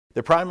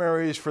The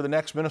primaries for the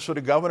next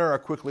Minnesota governor are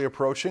quickly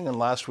approaching, and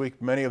last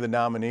week many of the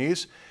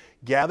nominees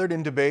gathered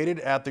and debated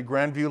at the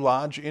Grandview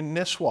Lodge in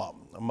Nisswa.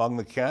 Among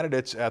the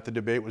candidates at the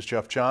debate was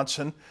Jeff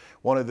Johnson,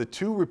 one of the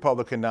two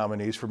Republican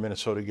nominees for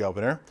Minnesota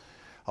governor.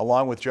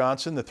 Along with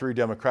Johnson, the three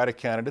Democratic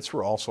candidates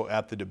were also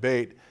at the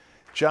debate.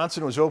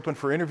 Johnson was open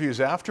for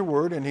interviews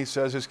afterward, and he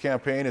says his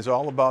campaign is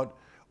all about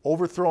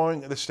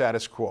overthrowing the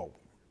status quo.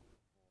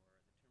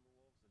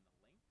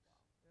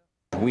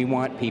 We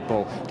want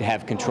people to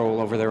have control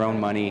over their own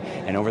money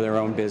and over their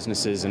own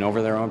businesses and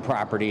over their own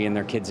property and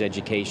their kids'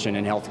 education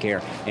and health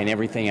care and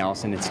everything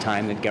else. And it's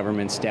time that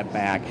government step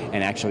back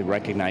and actually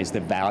recognize the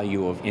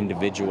value of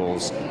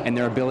individuals and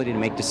their ability to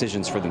make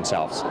decisions for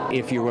themselves.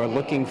 If you are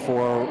looking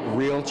for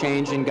real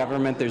change in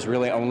government, there's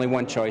really only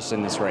one choice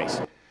in this race.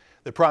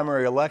 The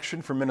primary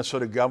election for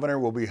Minnesota governor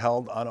will be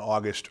held on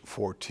August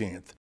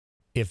 14th.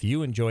 If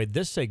you enjoyed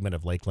this segment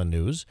of Lakeland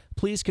News,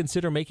 please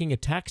consider making a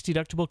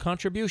tax-deductible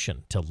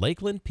contribution to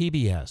Lakeland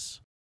PBS.